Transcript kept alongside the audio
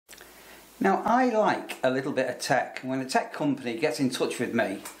Now, I like a little bit of tech. When a tech company gets in touch with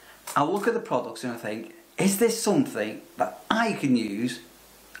me, I look at the products and I think, is this something that I can use?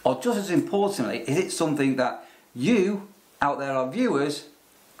 Or just as importantly, is it something that you out there, our viewers,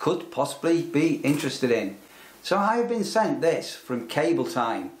 could possibly be interested in? So I've been sent this from Cable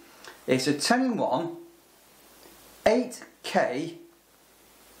Time. It's a 10-in-1 8K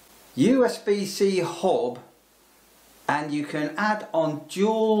USB-C hub, and you can add on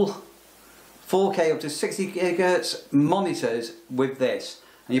dual 4K up to 60 GHz monitors with this.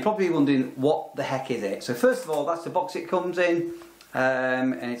 And you're probably wondering, what the heck is it? So first of all, that's the box it comes in,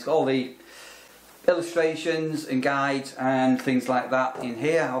 and it's got all the illustrations and guides and things like that in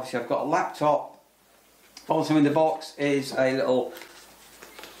here. Obviously I've got a laptop. Also in the box is a little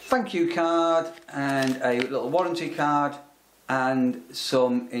thank you card and a little warranty card and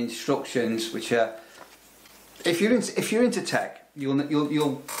some instructions, which are, if you're into tech, you'll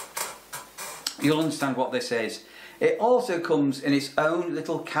understand what this is. It also comes in its own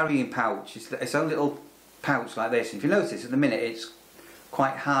little carrying pouch. It's its own little pouch like this. If you notice, at the minute it's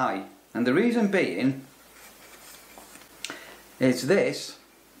quite high, and the reason being is this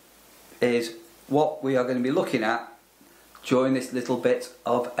is what we are going to be looking at during this little bit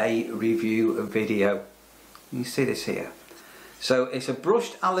of a review video. You see this here. So it's a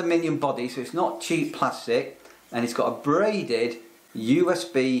brushed aluminium body, so it's not cheap plastic, and it's got a braided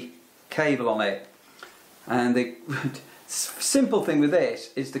USB cable on it. And the simple thing with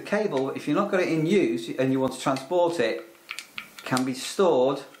this is the cable, if you've not got it in use and you want to transport it, can be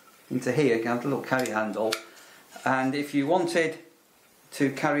stored into here. You can have a little carry handle, and if you wanted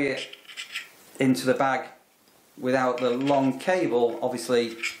to carry it into the bag without the long cable,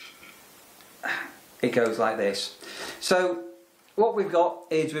 obviously it goes like this. So what we've got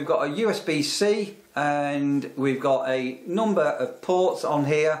is we've got a USB-C, and we've got a number of ports on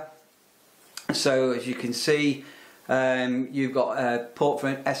here. So as you can see, you've got a port for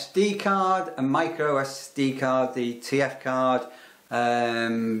an SD card, a micro SD card, the TF card.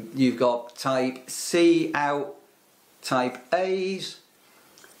 You've got type C out, type A's.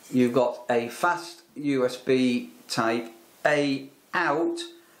 You've got a fast USB type A out,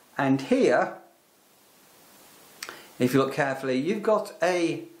 and here, if you look carefully, you've got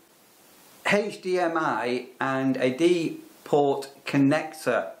a HDMI and a D port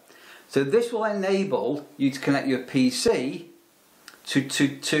connector. So this will enable you to connect your PC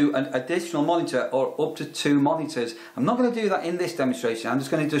to an additional monitor, or up to 2 monitors. I'm not going to do that in this demonstration. I'm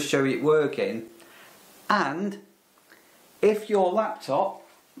just going to show you it working. And if your laptop,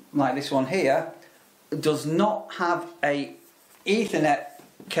 like this one here, does not have a Ethernet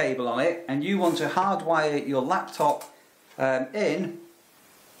cable on it, and you want to hardwire your laptop in,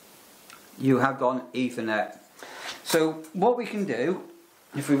 you have gone Ethernet. So what we can do,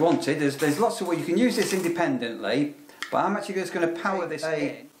 if we wanted, there's lots of ways you can use this independently, but I'm actually just going to power this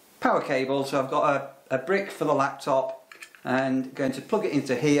in. Power cable, so I've got a brick for the laptop and going to plug it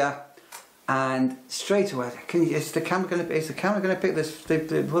into here, and straight away, is the camera going to pick this?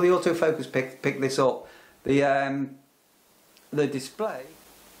 Will the autofocus pick this up? The display.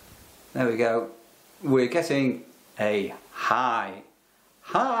 There we go. We're getting a high.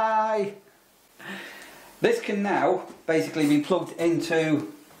 This can now basically be plugged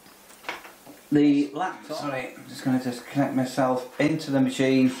into the laptop. Sorry, I'm just going to connect myself into the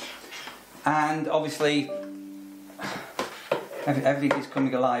machine, and obviously everything is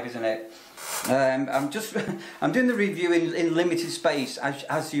coming alive, isn't it? I'm doing the review in limited space,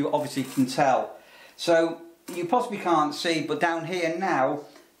 as you obviously can tell. So you possibly can't see, but down here now,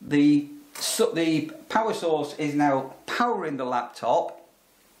 the power source is now powering the laptop.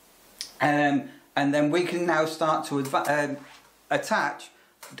 And then we can now start to attach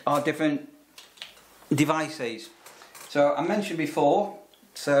our different devices. So I mentioned before,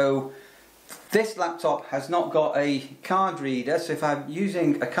 so this laptop has not got a card reader, so if I'm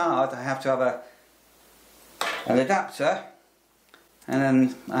using a card, I have to have an adapter, and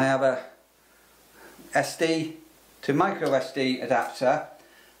then I have a SD to micro SD adapter.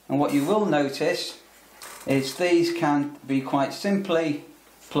 And what you will notice is these can be quite simply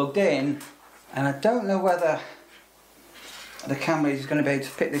plugged in, and I don't know whether the camera is going to be able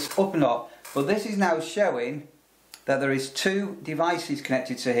to pick this up or not, but this is now showing that there is 2 devices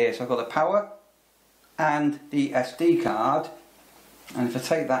connected to here. So I've got the power and the SD card, and if I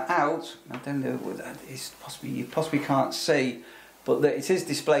take that out, I don't know whether it's possibly, you possibly can't see, but it is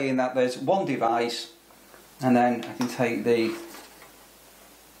displaying that there's 1 device, and then I can take the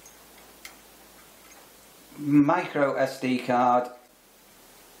micro SD card,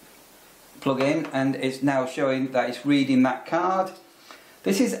 plug in, and it's now showing that it's reading that card.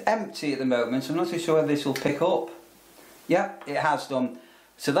 This is empty at the moment, so I'm not too sure whether this will pick up. Yep, it has done.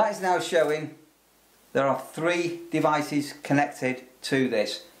 So that is now showing there are 3 devices connected to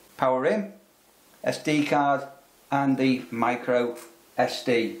this. Power in, SD card and the micro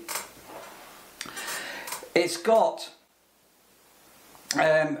SD. It's got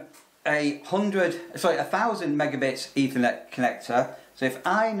a 1000 megabits Ethernet connector. So if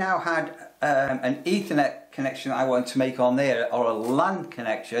I now had an Ethernet connection that I want to make on there, or a LAN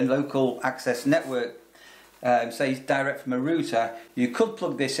connection, local access network, say direct from a router, you could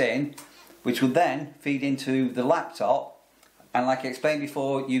plug this in, which would then feed into the laptop, and like I explained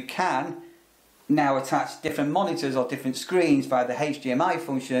before, you can now attach different monitors or different screens via the HDMI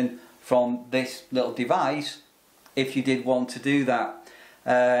function from this little device if you did want to do that.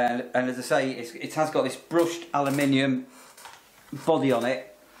 And as I say, it has got this brushed aluminium body on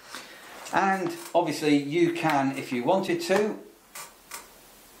it, and obviously you can, if you wanted to,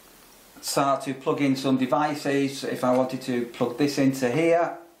 start to plug in some devices. If I wanted to plug this into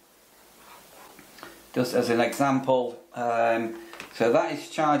here, just as an example, so that is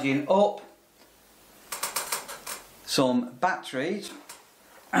charging up some batteries,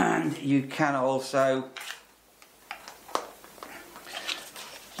 and you can also,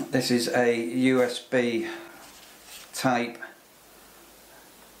 this is a USB type,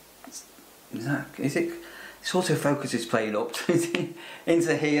 is it? This autofocus is playing up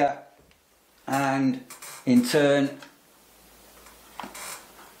into here, and in turn,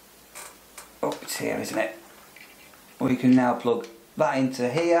 oh, it's here, isn't it? We can now plug that into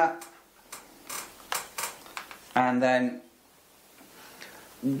here, and then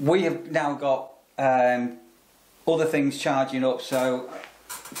we have now got other things charging up. So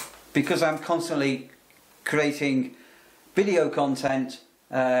because I'm constantly creating video content,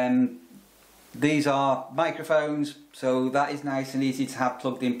 these are microphones, so that is nice and easy to have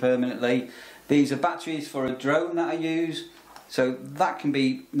plugged in permanently. These are batteries for a drone that I use, so that can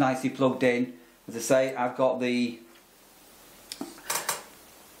be nicely plugged in. As I say, I've got the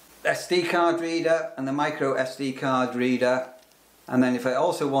SD card reader and the micro SD card reader, and then if I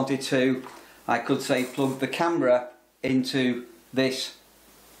also wanted to, I could say plug the camera into this,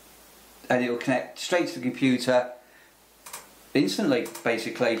 and it will connect straight to the computer instantly,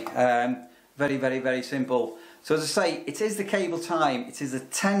 basically. Very, very, very simple. So as I say, it is the cable time. It is a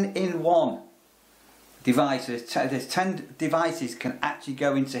 10-in-1 device. There's 10 devices can actually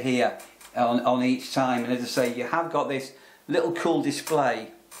go into here on each time. And as I say, you have got this little cool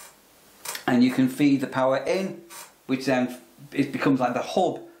display, and you can feed the power in, which then it becomes like the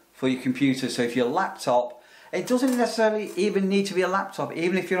hub for your computer. So if your laptop, it doesn't necessarily even need to be a laptop.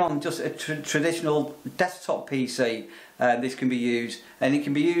 Even if you're on just a traditional desktop PC, this can be used, and it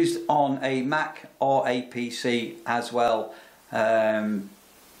can be used on a Mac or a PC as well. And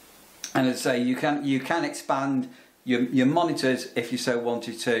as I say, you can expand your monitors if you so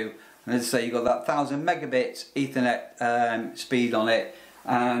wanted to. And as I say, you've got that 1000 megabits Ethernet speed on it,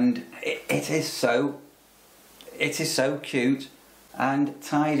 and it is so cute and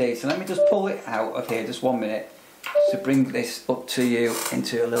tidy. So let me just pull it out of here just 1 minute to bring this up to you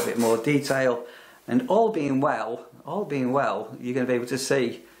into a little bit more detail. And all being well, you're going to be able to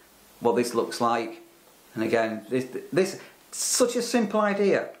see what this looks like. And again, this such a simple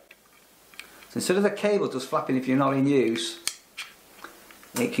idea. So instead of the cable just flapping if you're not in use,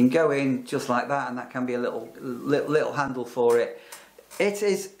 it can go in just like that, and that can be a little handle for it. It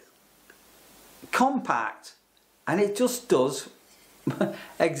is compact, and it just does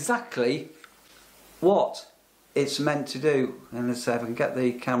exactly what it's meant to do. And let's say if I can get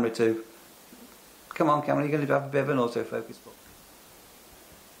the camera to, come on camera, you're going to have a bit of an autofocus.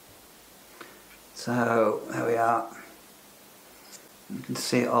 So there we are. You can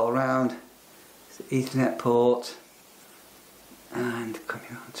see it all around. It's the Ethernet port, and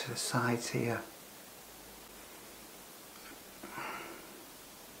coming on to the sides here.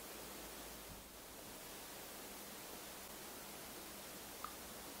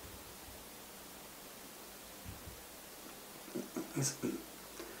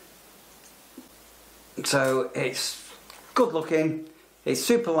 So it's good looking, it's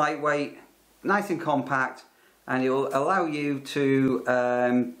super lightweight, nice and compact, and it will allow you to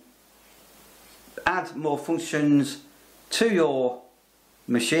add more functions to your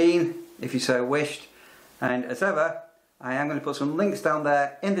machine if you so wished. And as ever, I am going to put some links down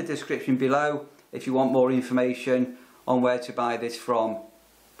there in the description below if you want more information on where to buy this from.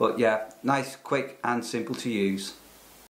 But yeah, nice, quick and simple to use.